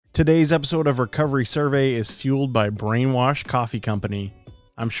Today's episode of Recovery Survey is fueled by Brainwash Coffee Company.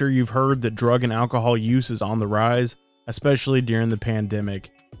 I'm sure you've heard that drug and alcohol use is on the rise, especially during the pandemic,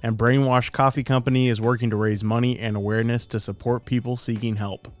 and Brainwash Coffee Company is working to raise money and awareness to support people seeking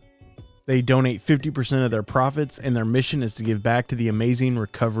help. They donate 50% of their profits, and their mission is to give back to the amazing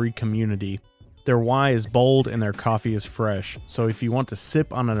recovery community. Their why is bold and their coffee is fresh, so if you want to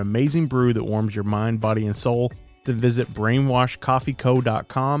sip on an amazing brew that warms your mind, body, and soul, then visit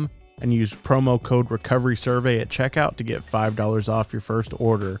brainwashcoffeeco.com and use promo code RECOVERYSURVEY at checkout to get $5 off your first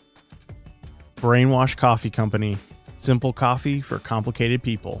order. Brainwash Coffee Company. Simple coffee for complicated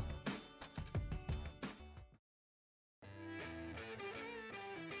people.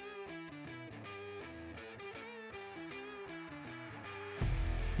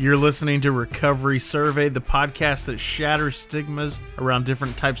 You're listening to Recovery Survey, the podcast that shatters stigmas around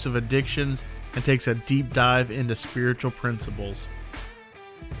different types of addictions and takes a deep dive into spiritual principles.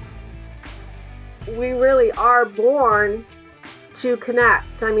 We really are born to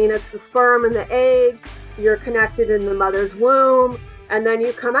connect. I mean, it's the sperm and the egg. You're connected in the mother's womb, and then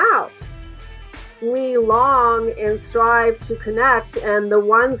you come out. We long and strive to connect, and the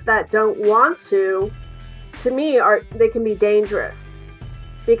ones that don't want to me, they can be dangerous.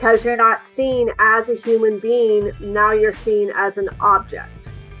 Because you're not seen as a human being, now you're seen as an object.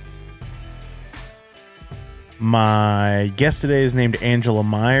 My guest today is named Angela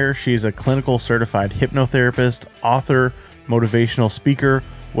Meyer. She's a clinical certified hypnotherapist, author, motivational speaker,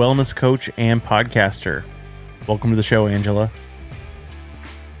 wellness coach, and podcaster. Welcome to the show, Angela.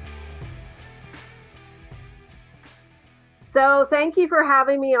 So thank you for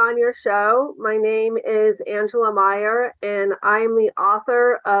having me on your show. My name is Angela Meyer, and I am the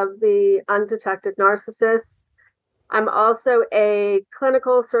author of The Undetected Narcissist. I'm also a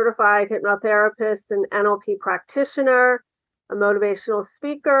clinical certified hypnotherapist and NLP practitioner, a motivational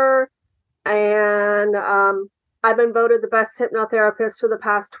speaker, and I've been voted the best hypnotherapist for the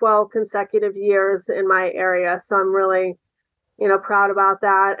past 12 consecutive years in my area. So I'm really, proud about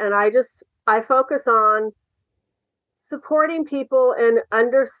that. And I focus on supporting people in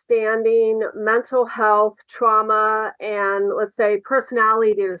understanding mental health, trauma, and let's say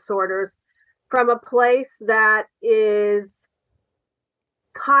personality disorders from a place that is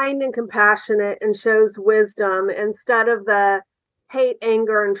kind and compassionate and shows wisdom instead of the hate,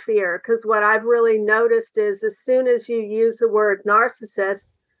 anger, and fear. Because what I've really noticed is as soon as you use the word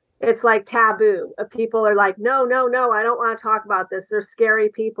narcissist, it's like taboo. People are like, no, I don't want to talk about this. They're scary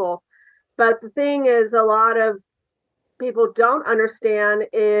people. But the thing is, a lot of people don't understand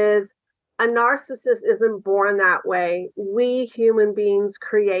is a narcissist isn't born that way. We human beings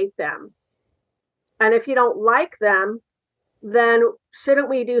create them. And if you don't like them, then shouldn't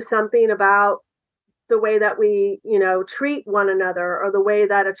we do something about the way that we, treat one another or the way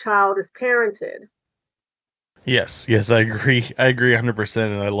that a child is parented? Yes, I agree. I agree 100%.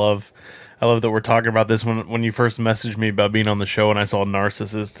 And I love that we're talking about this. When you first messaged me about being on the show and I saw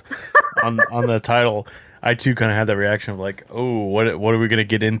narcissist on the title, I too kind of had that reaction of like, oh, what are we going to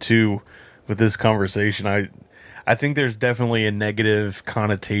get into with this conversation? I think there's definitely a negative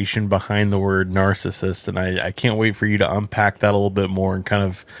connotation behind the word narcissist, and I can't wait for you to unpack that a little bit more and kind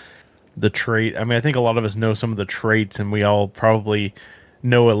of the trait. I mean, I think a lot of us know some of the traits, and we all probably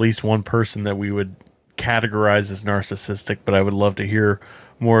know at least one person that we would categorize as narcissistic, but I would love to hear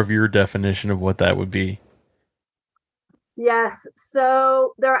more of your definition of what that would be. Yes.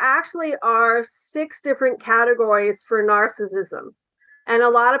 So there actually are 6 different categories for narcissism. And a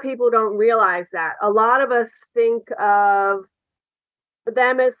lot of people don't realize that. A lot of us think of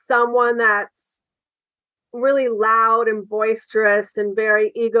them as someone that's really loud and boisterous and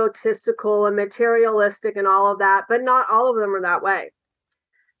very egotistical and materialistic and all of that, but not all of them are that way.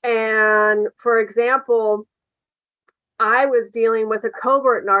 And for example, I was dealing with a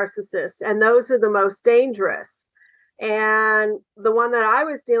covert narcissist, and those are the most dangerous. And the one that I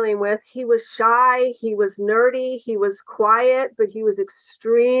was dealing with, he was shy, he was nerdy, he was quiet, but he was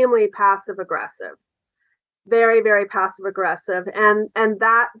extremely passive aggressive. Very, very passive aggressive. And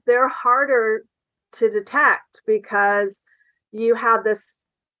that they're harder to detect because you have this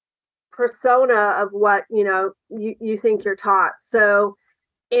persona of what, you think you're taught. So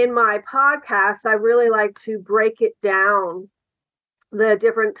in my podcast, I really like to break it down, the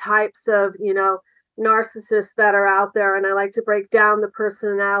different types of, narcissists that are out there, and I like to break down the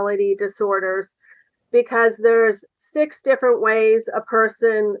personality disorders because there's 6 different ways a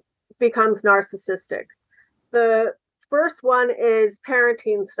person becomes narcissistic. The first one is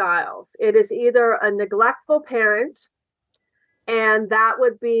parenting styles. It is either a neglectful parent, and that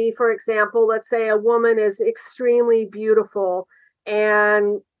would be, for example, let's say a woman is extremely beautiful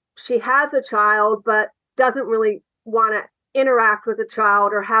and she has a child, but doesn't really want to interact with a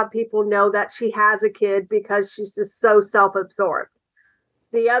child or have people know that she has a kid because she's just so self-absorbed.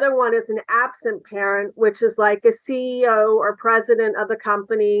 The other one is an absent parent, which is like a CEO or president of the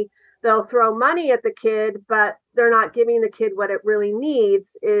company. They'll throw money at the kid, but they're not giving the kid what it really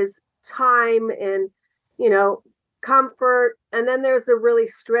needs is time and, comfort. And then there's a really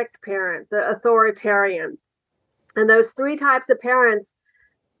strict parent, the authoritarian. And those three types of parents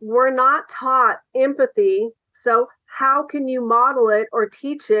were not taught empathy. So how can you model it or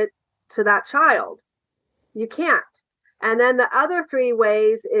teach it to that child? You can't. And then the other three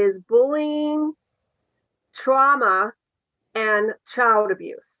ways is bullying, trauma, and child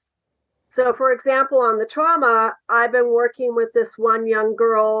abuse. So, for example, on the trauma, I've been working with this one young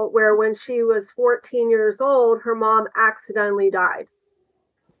girl where when she was 14 years old, her mom accidentally died.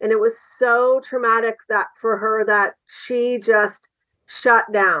 And it was so traumatic that for her that she just shut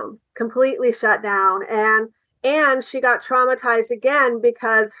down, completely shut down. And she got traumatized again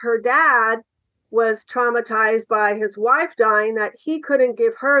because her dad was traumatized by his wife dying, that he couldn't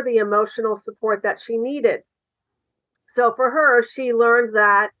give her the emotional support that she needed. So for her, she learned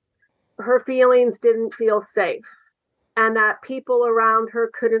that her feelings didn't feel safe and that people around her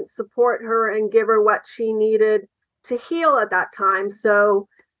couldn't support her and give her what she needed to heal at that time. So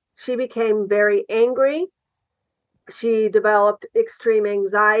she became very angry. She developed extreme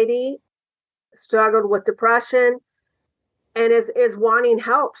anxiety, struggled with depression, and is wanting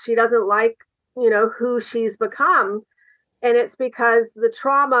help. She doesn't like, who she's become. And it's because the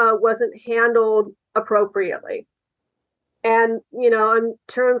trauma wasn't handled appropriately. And, in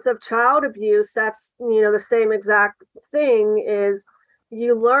terms of child abuse, that's, the same exact thing is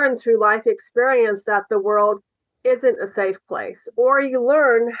you learn through life experience that the world isn't a safe place, or you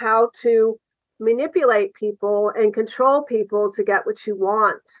learn how to manipulate people and control people to get what you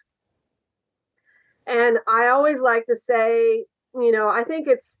want. And I always like to say, I think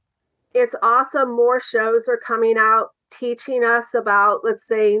it's awesome. More shows are coming out teaching us about, let's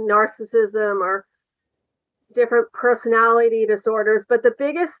say, narcissism or different personality disorders. But the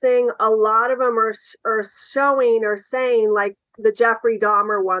biggest thing, a lot of them are showing or saying, like the Jeffrey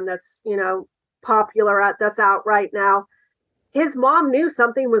Dahmer one that's, popular that's out right now. His mom knew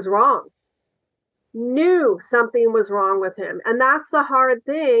something was wrong with him. And that's the hard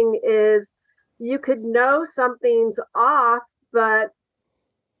thing is you could know something's off, but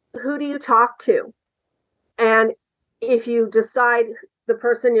who do you talk to? And if you decide the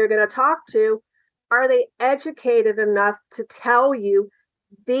person you're going to talk to, are they educated enough to tell you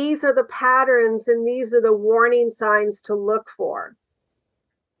these are the patterns and these are the warning signs to look for?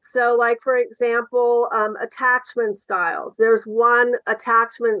 So, like, for example, attachment styles. There's one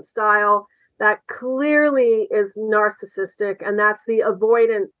attachment style that clearly is narcissistic, and that's the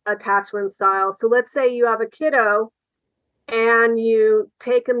avoidant attachment style. So let's say you have a kiddo and you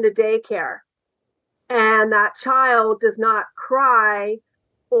take him to daycare, and that child does not cry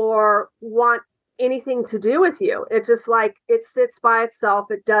or want anything to do with you. It just like it sits by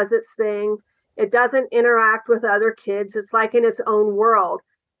itself. It does its thing. It doesn't interact with other kids. It's like in its own world.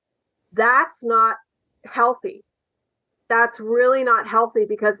 That's not healthy. That's really not healthy,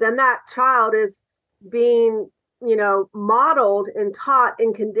 because then that child is being, modeled and taught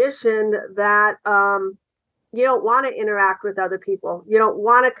and conditioned that you don't want to interact with other people. You don't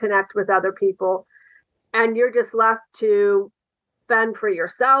want to connect with other people. And you're just left to fend for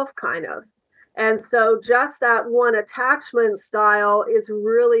yourself, kind of. And so just that one attachment style is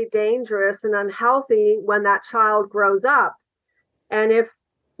really dangerous and unhealthy when that child grows up. And if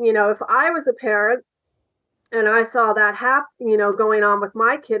I was a parent and I saw that happen, going on with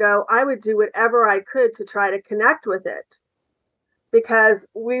my kiddo, I would do whatever I could to try to connect with it, because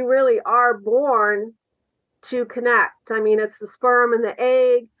we really are born to connect. I mean, it's the sperm and the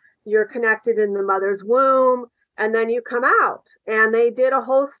egg. You're connected in the mother's womb, and then you come out. And they did a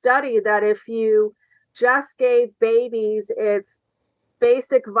whole study that if you just gave babies its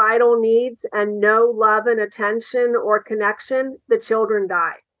basic vital needs and no love and attention or connection, the children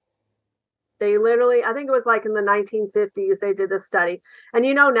die. They literally, I think it was like in the 1950s, they did this study. And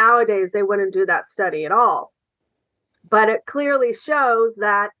nowadays they wouldn't do that study at all. But it clearly shows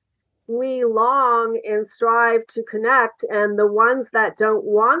that we long and strive to connect, and the ones that don't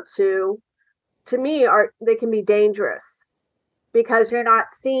want to me, they can be dangerous, because you're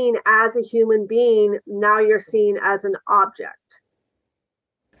not seen as a human being. Now you're seen as an object.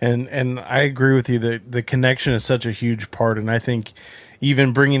 And I agree with you that the connection is such a huge part. And I think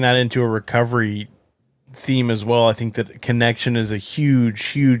even bringing that into a recovery theme as well, I think that connection is a huge,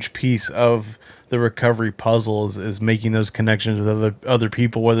 huge piece of the recovery puzzle is making those connections with other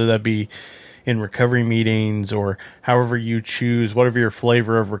people, whether that be in recovery meetings or however you choose, whatever your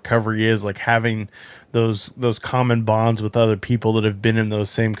flavor of recovery is, like having those common bonds with other people that have been in those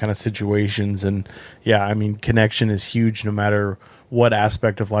same kind of situations. And yeah, I mean, connection is huge no matter what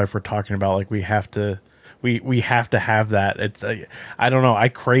aspect of life we're talking about. Like we have to have that. It's I don't know, I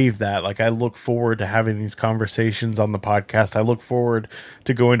crave that. Like I look forward to having these conversations on the podcast. I look forward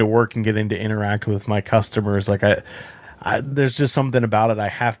to going to work and getting to interact with my customers. Like there's just something about it. I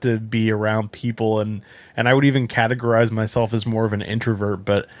have to be around people, and I would even categorize myself as more of an introvert,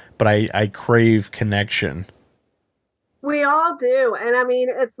 but I crave connection. We all do. And I mean,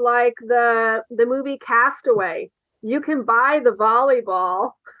 it's like the movie Castaway. You can buy the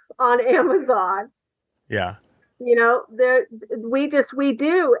volleyball on Amazon. Yeah. You know, we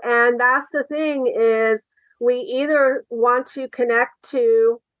do. And that's the thing, is we either want to connect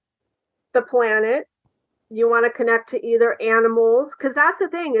to the planet, you want to connect to either animals, because that's the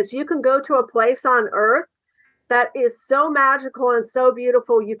thing, is you can go to a place on Earth that is so magical and so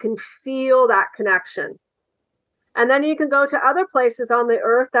beautiful, you can feel that connection. And then you can go to other places on the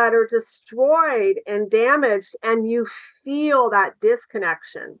Earth that are destroyed and damaged, and you feel that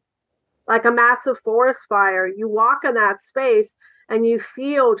disconnection. Like a massive forest fire, you walk in that space and you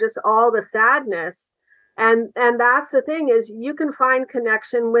feel just all the sadness. And that's the thing, is you can find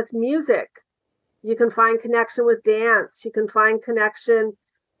connection with music. You can find connection with dance. You can find connection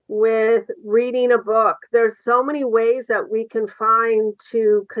with reading a book. There's so many ways that we can find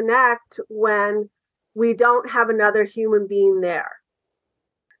to connect when we don't have another human being there.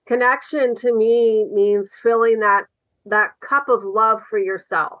 Connection to me means filling that cup of love for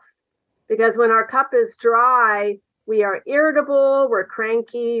yourself. Because when our cup is dry, we are irritable, we're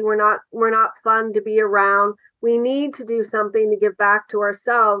cranky, we're not fun to be around. We need to do something to give back to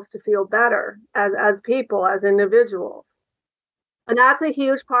ourselves to feel better as people, as individuals. And that's a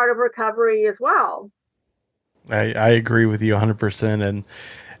huge part of recovery as well. I agree with you 100%.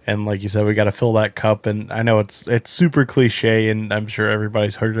 And like you said, we got to fill that cup. And I know it's super cliche, and I'm sure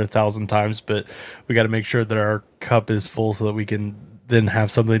everybody's heard it 1,000 times, but we got to make sure that our cup is full so that we can then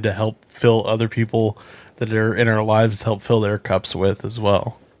have something to help fill other people that are in our lives to help fill their cups with as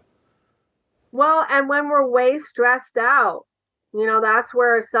well. Well, and when we're way stressed out, that's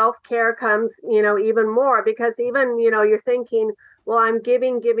where self-care comes, even more, because even, you're thinking, well, I'm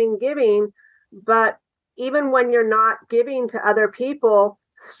giving, but even when you're not giving to other people,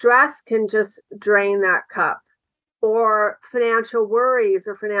 stress can just drain that cup, or financial worries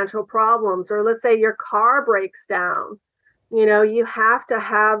or financial problems, or let's say your car breaks down. You have to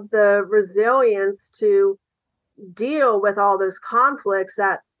have the resilience to deal with all those conflicts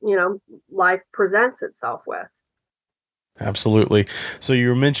that, life presents itself with. Absolutely. So you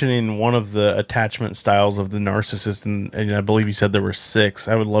were mentioning one of the attachment styles of the narcissist, and I believe you said there were 6.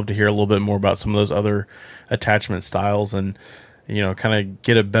 I would love to hear a little bit more about some of those other attachment styles, and, kind of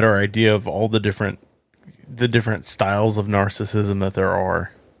get a better idea of all the different styles of narcissism that there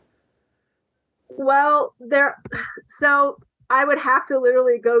are. Well, so I would have to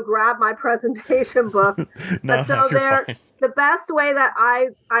literally go grab my presentation book. No, so the best way that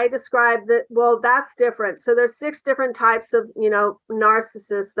I describe that, well, that's different. So there's 6 different types of,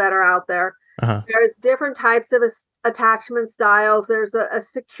 narcissists that are out there. Uh-huh. There's different types of attachment styles. There's a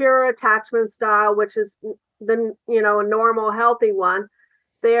secure attachment style, which is the, a normal, healthy one.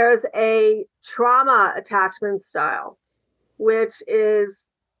 There's a trauma attachment style, which is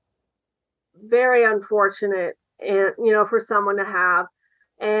very unfortunate, and for someone to have.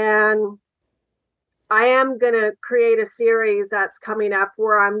 And I am going to create a series that's coming up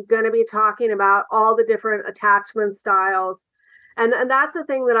where I'm going to be talking about all the different attachment styles. And that's the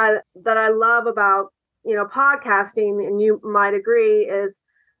thing that I love about, podcasting, and you might agree, is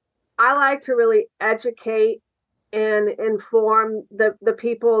I like to really educate and inform the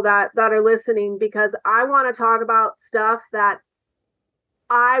people that are listening, because I want to talk about stuff that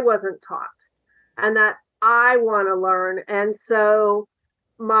I wasn't taught and that I want to learn. And so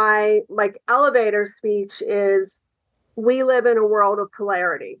my elevator speech is, we live in a world of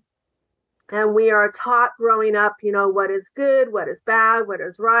polarity, and we are taught growing up, what is good, what is bad, what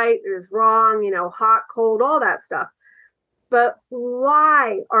is right, what is wrong, hot, cold, all that stuff. But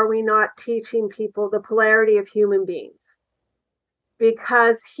why are we not teaching people the polarity of human beings?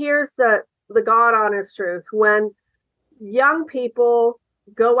 Because here's the God honest truth. When young people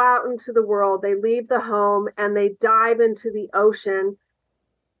go out into the world, they leave the home and they dive into the ocean,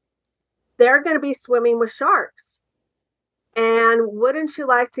 they're going to be swimming with sharks. And wouldn't you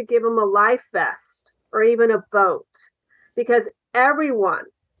like to give them a life vest or even a boat? Because everyone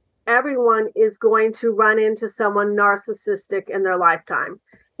everyone is going to run into someone narcissistic in their lifetime.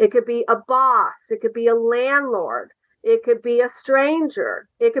 It could be a boss, it could be a landlord, it could be a stranger,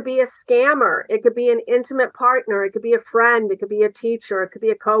 it could be a scammer, it could be an intimate partner, it could be a friend, it could be a teacher, it could be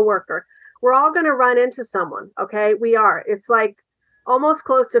a coworker. We're all going to run into someone, okay? We are. It's like almost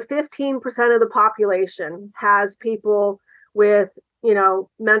close to 15% of the population has people with,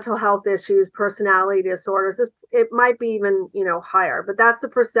 mental health issues, personality disorders. It might be even, higher, but that's the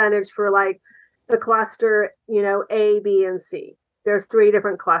percentage for like the cluster, A, B, and C. There's 3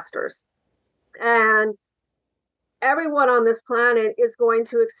 different clusters. And everyone on this planet is going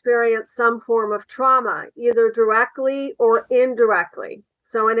to experience some form of trauma, either directly or indirectly.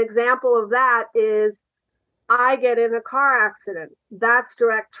 So an example of that is I get in a car accident. That's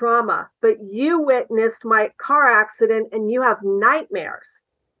direct trauma. But you witnessed my car accident and you have nightmares.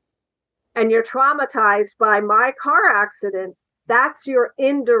 And you're traumatized by my car accident. That's your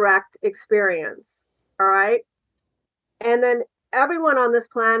indirect experience. All right. And then everyone on this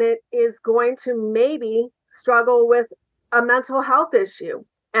planet is going to maybe struggle with a mental health issue.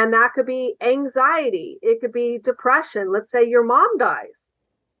 And that could be anxiety. It could be depression. Let's say your mom dies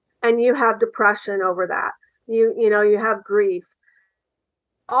and you have depression over that. You have grief.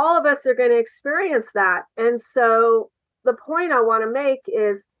 All of us are going to experience that. And so the point I want to make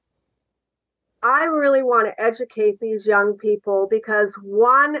is I really want to educate these young people, because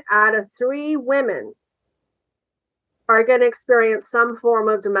 1 out of 3 women are going to experience some form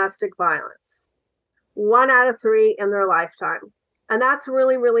of domestic violence. 1 out of 3 in their lifetime. And that's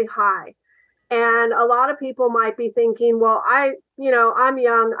really, really high. And a lot of people might be thinking, well, I'm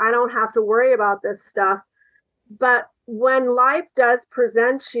young. I don't have to worry about this stuff. But when life does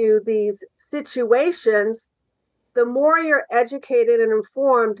present you these situations, the more you're educated and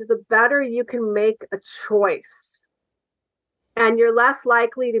informed, the better you can make a choice. And you're less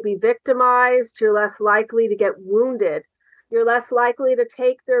likely to be victimized. You're less likely to get wounded. You're less likely to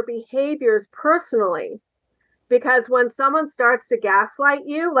take their behaviors personally. Because when someone starts to gaslight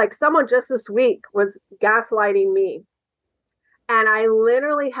you, like someone just this week was gaslighting me, and I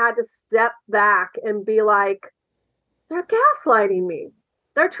literally had to step back and be like, they're gaslighting me.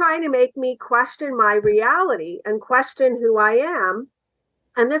 They're trying to make me question my reality and question who I am.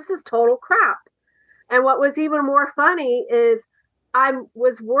 And this is total crap. And what was even more funny is I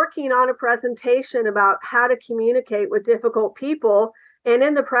was working on a presentation about how to communicate with difficult people. And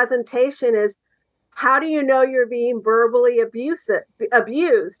in the presentation is, how do you know you're being verbally abused?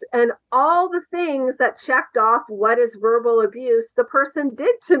 And all the things that checked off what is verbal abuse, the person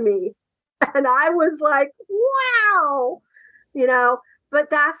did to me. And I was like, wow, but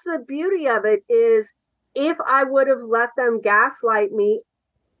that's the beauty of it, is if I would have let them gaslight me,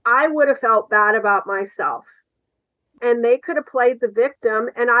 I would have felt bad about myself. And they could have played the victim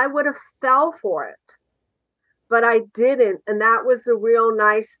and I would have fell for it. But I didn't. And that was the real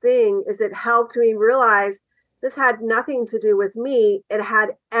nice thing, is it helped me realize this had nothing to do with me. It had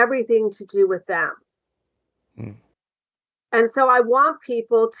everything to do with them. Mm. And so I want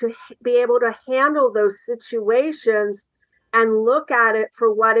people to be able to handle those situations and look at it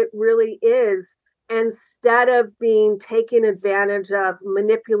for what it really is, instead of being taken advantage of,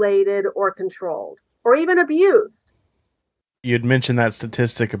 manipulated, or controlled, or even abused. You had mentioned that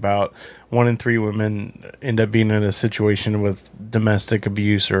statistic about 1 in 3 women end up being in a situation with domestic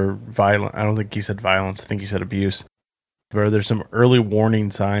abuse or violence. I don't think you said violence. I think you said abuse. Are there some early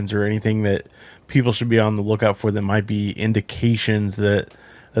warning signs or anything that people should be on the lookout for that might be indications that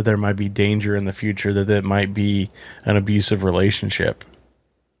there might be danger in the future, that might be an abusive relationship?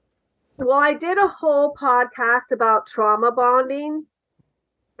 Well, I did a whole podcast about trauma bonding.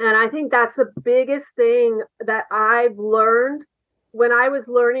 And I think that's the biggest thing that I've learned. When I was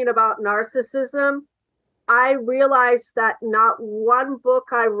learning about narcissism, I realized that not one book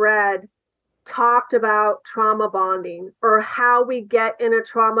I read talked about trauma bonding or how we get in a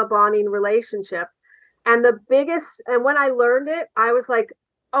trauma bonding relationship. And when I learned it, I was like,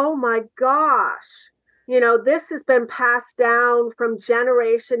 oh my gosh, this has been passed down from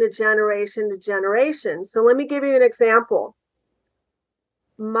generation to generation to generation. So let me give you an example.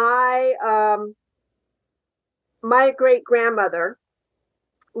 My great grandmother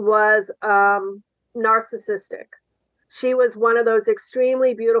was narcissistic. She was one of those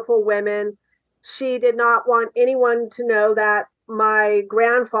extremely beautiful women. She did not want anyone to know that my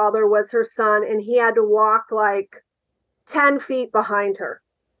grandfather was her son, and he had to walk like 10 feet behind her.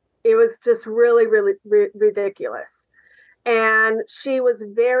 It was just really, really ridiculous. And she was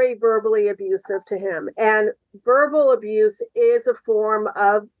very verbally abusive to him. And verbal abuse is a form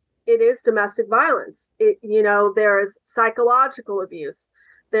of, it is domestic violence. There is psychological abuse.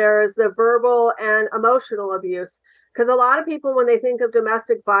 There's the verbal and emotional abuse. Because a lot of people, when they think of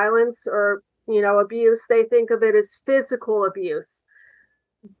domestic violence or, abuse, they think of it as physical abuse.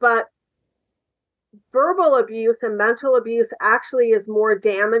 But verbal abuse and mental abuse actually is more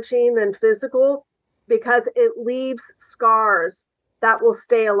damaging than physical, because it leaves scars that will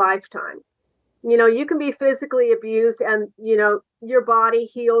stay a lifetime. You can be physically abused and, your body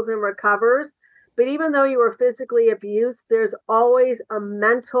heals and recovers. But even though you were physically abused, there's always a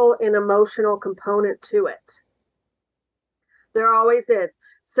mental and emotional component to it. There always is.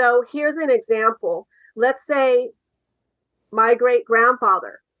 So here's an example. Let's say my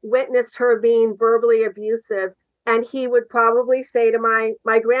great-grandfather witnessed her being verbally abusive, and he would probably say to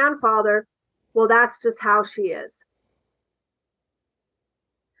my grandfather, well, that's just how she is.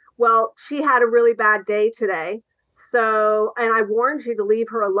 Well, she had a really bad day today. So, and I warned you to leave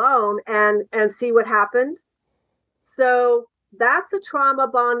her alone and see what happened. So that's a trauma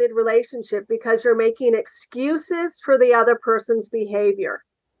bonded relationship, because you're making excuses for the other person's behavior.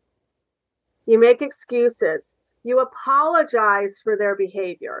 You make excuses. You apologize for their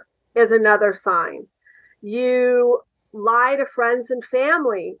behavior is another sign. You lie to friends and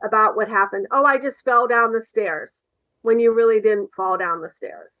family about what happened. Oh, I just fell down the stairs, when you really didn't fall down the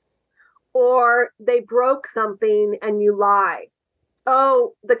stairs. Or they broke something and you lie.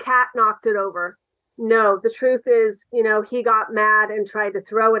 Oh, the cat knocked it over. No, the truth is, he got mad and tried to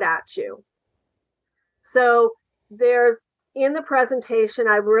throw it at you. So in the presentation,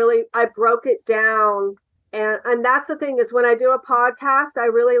 I broke it down. And that's the thing, is when I do a podcast, I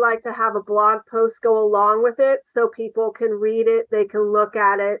really like to have a blog post go along with it so people can read it, they can look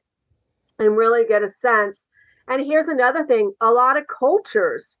at it and really get a sense. And here's another thing. A lot of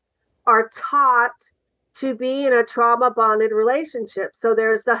cultures are taught to be in a trauma bonded relationship. So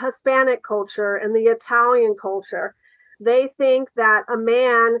there's the Hispanic culture and the Italian culture. They think that a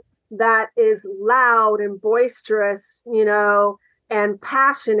man that is loud and boisterous, and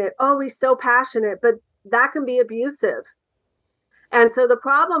passionate, oh, he's so passionate, but that can be abusive. And so the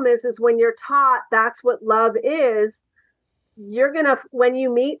problem is when you're taught that's what love is, when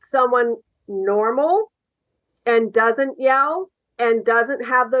you meet someone normal and doesn't yell and doesn't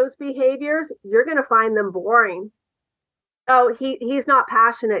have those behaviors, you're going to find them boring. Oh, he's not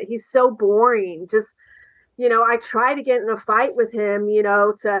passionate. He's so boring. Just, I try to get in a fight with him,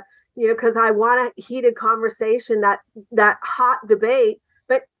 because I want a heated conversation, that hot debate,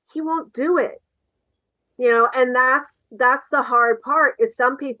 but he won't do it. And that's the hard part, is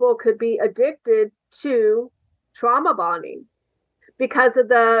some people could be addicted to trauma bonding because of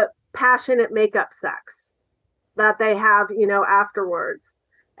the passionate makeup sex that they have, afterwards.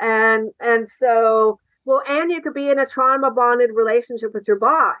 And so, and you could be in a trauma bonded relationship with your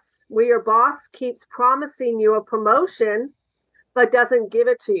boss, where your boss keeps promising you a promotion, but doesn't give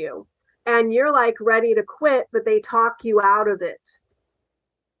it to you. And you're like ready to quit, but they talk you out of it.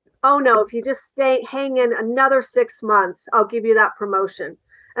 Oh no, if you just hang in another 6 months, I'll give you that promotion.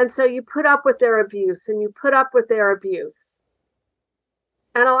 And so you put up with their abuse and you put up with their abuse.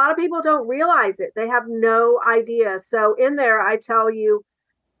 And a lot of people don't realize it. They have no idea. So in there, I tell you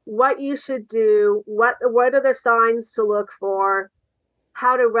what you should do, what are the signs to look for,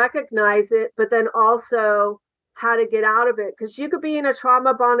 how to recognize it, but then also how to get out of it. Because you could be in a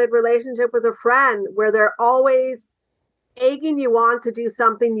trauma bonded relationship with a friend where they're always egging you on to do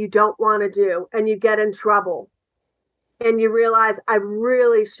something you don't want to do, and you get in trouble. And you realize, I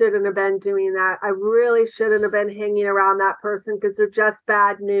really shouldn't have been doing that. I really shouldn't have been hanging around that person, because they're just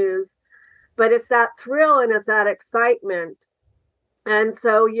bad news. But it's that thrill and it's that excitement. And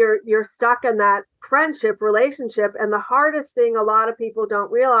so you're stuck in that friendship relationship. And the hardest thing a lot of people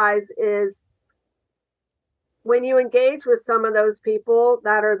don't realize is when you engage with some of those people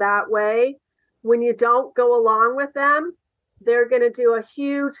that are that way, when you don't go along with them, they're going to do a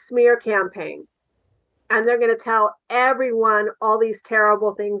huge smear campaign. And they're going to tell everyone all these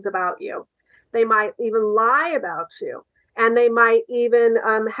terrible things about you. They might even lie about you. And they might even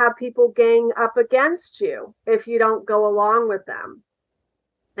have people gang up against you if you don't go along with them.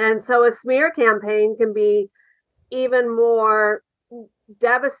 And so a smear campaign can be even more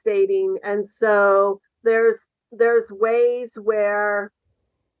devastating. And so there's ways where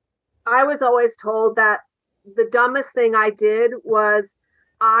I was always told that the dumbest thing I did was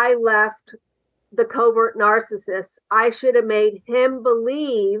I left the covert narcissist. I should have made him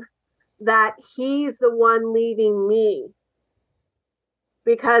believe that he's the one leaving me,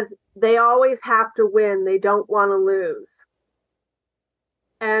 because they always have to win. They don't want to lose.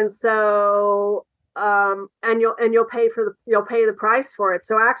 And so, and you'll pay the price for it.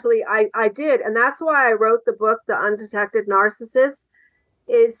 So actually I did. And that's why I wrote the book, The Undetected Narcissist,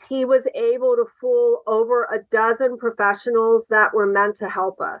 is he was able to fool over a dozen professionals that were meant to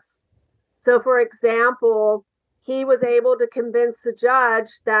help us. So, for example, he was able to convince the judge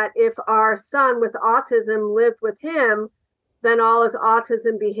that if our son with autism lived with him, then all his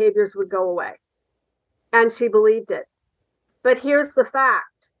autism behaviors would go away. And she believed it. But here's the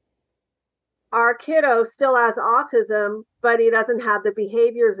fact. Our kiddo still has autism, but he doesn't have the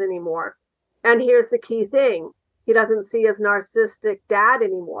behaviors anymore. And here's the key thing. He doesn't see his narcissistic dad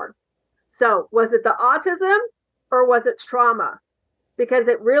anymore. So was it the autism or was it trauma? Because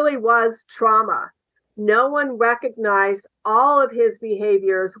it really was trauma. No one recognized all of his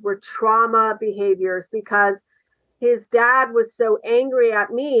behaviors were trauma behaviors because his dad was so angry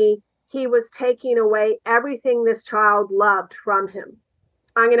at me, he was taking away everything this child loved from him.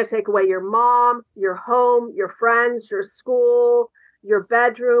 I'm going to take away your mom, your home, your friends, your school, your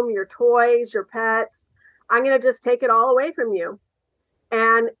bedroom, your toys, your pets. I'm going to just take it all away from you.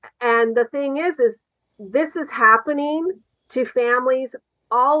 And the thing is this is happening to families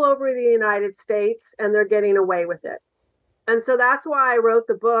all over the United States, and they're getting away with it. And so that's why I wrote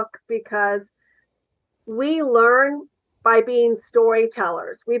the book, because we learn by being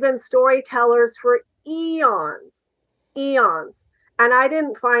storytellers. We've been storytellers for eons. And I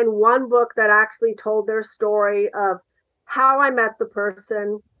didn't find one book that actually told their story of how I met the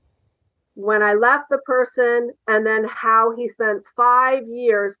person, when I left the person, and then how he spent 5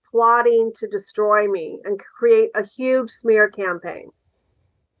 years plotting to destroy me and create a huge smear campaign.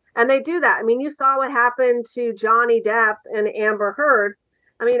 And they do that. I mean, you saw what happened to Johnny Depp and Amber Heard.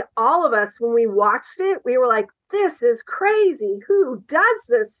 I mean, all of us, when we watched it, we were like, this is crazy. Who does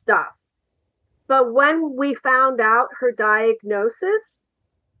this stuff? But when we found out her diagnosis,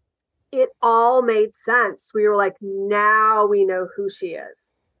 it all made sense. We were like, now we know who she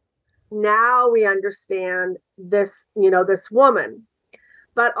is. Now we understand this, this woman.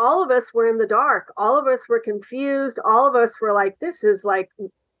 But all of us were in the dark. All of us were confused. All of us were like, this is like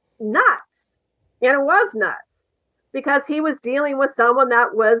nuts. And it was nuts because he was dealing with someone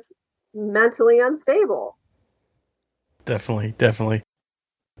that was mentally unstable. Definitely.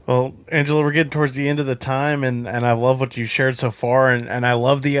 Well, Angela, we're getting towards the end of the time, and I love what you shared so far, and I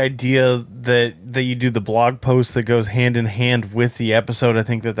love the idea that you do the blog post that goes hand in hand with the episode. I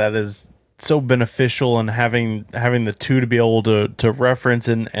think that is so beneficial, and having the two to be able to reference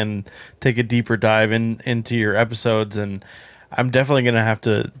and take a deeper dive into your episodes. And I'm definitely going to have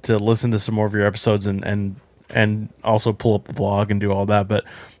to listen to some more of your episodes and also pull up the blog and do all that. But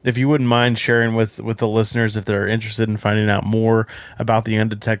if you wouldn't mind sharing with the listeners, if they're interested in finding out more about the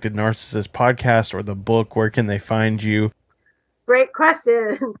Undetected Narcissist podcast or the book, where can they find you? Great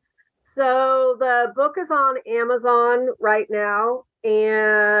question. So the book is on Amazon right now,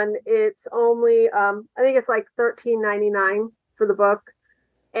 and it's only, I think it's like $13.99 for the book.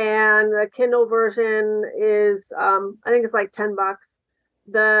 And the Kindle version is, I think it's like $10.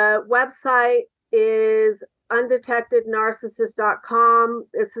 The website is undetectednarcissist.com.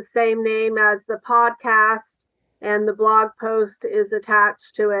 It's the same name as the podcast, and the blog post is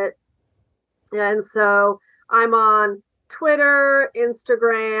attached to it. And so I'm on Twitter,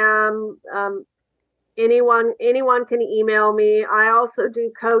 Instagram. Anyone can email me. I also do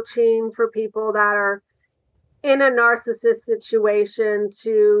coaching for people that are in a narcissist situation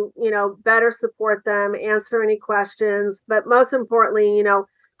to, better support them, answer any questions, but most importantly,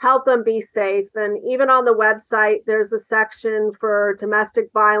 help them be safe. And even on the website, there's a section for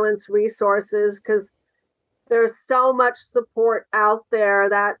domestic violence resources, because there's so much support out there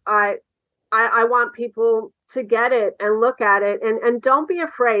that I want people to get it and look at it, and don't be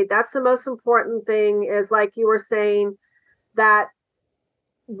afraid. That's the most important thing, is like you were saying, that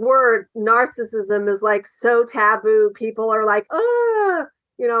word narcissism is like so taboo. People are like,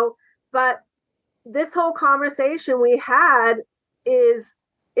 but this whole conversation we had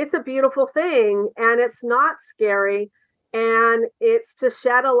it's a beautiful thing, and it's not scary, and it's to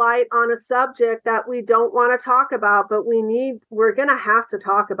shed a light on a subject that we don't want to talk about, but we're going to have to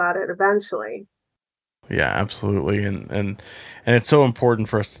talk about it eventually. Yeah, absolutely. And it's so important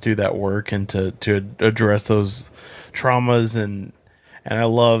for us to do that work and to address those traumas, and I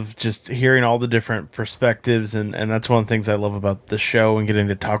love just hearing all the different perspectives, and that's one of the things I love about the show and getting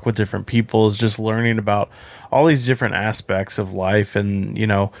to talk with different people, is just learning about all these different aspects of life, and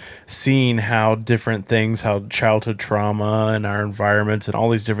seeing how different things, how childhood trauma and our environments and all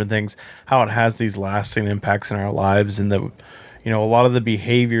these different things, how it has these lasting impacts in our lives, and that a lot of the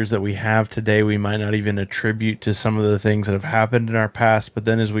behaviors that we have today we might not even attribute to some of the things that have happened in our past, but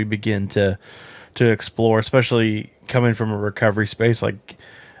then as we begin to explore, especially coming from a recovery space, like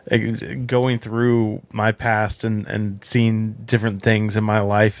going through my past and seeing different things in my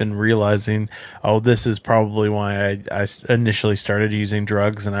life and realizing, oh, this is probably why I initially started using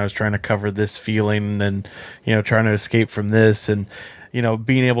drugs, and I was trying to cover this feeling and, trying to escape from this, and,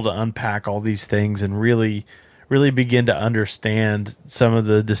 being able to unpack all these things and really begin to understand some of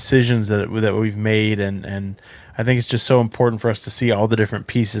the decisions that we've made. And I think it's just so important for us to see all the different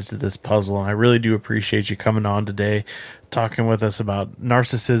pieces to this puzzle. And I really do appreciate you coming on today, talking with us about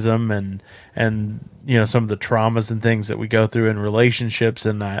narcissism and some of the traumas and things that we go through in relationships.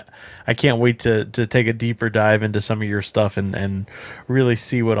 And I can't wait to take a deeper dive into some of your stuff and really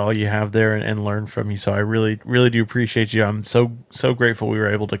see what all you have there and learn from you. So I really, really do appreciate you. I'm so grateful we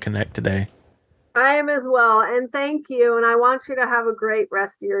were able to connect today. I am as well. And thank you. And I want you to have a great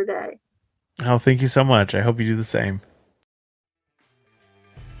rest of your day. Oh, thank you so much. I hope you do the same.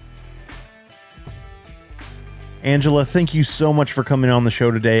 Angela, thank you so much for coming on the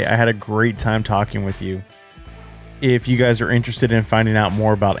show today. I had a great time talking with you. If you guys are interested in finding out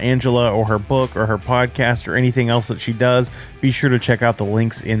more about Angela or her book or her podcast or anything else that she does, be sure to check out the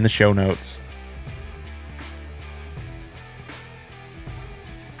links in the show notes.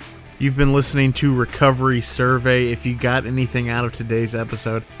 You've been listening to Recovery Survey. If you got anything out of today's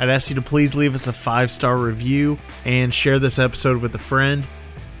episode, I'd ask you to please leave us a 5-star review and share this episode with a friend.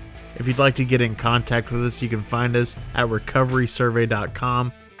 If you'd like to get in contact with us, you can find us at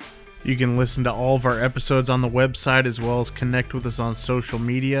recoverysurvey.com. You can listen to all of our episodes on the website, as well as connect with us on social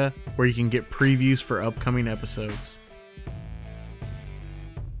media, where you can get previews for upcoming episodes.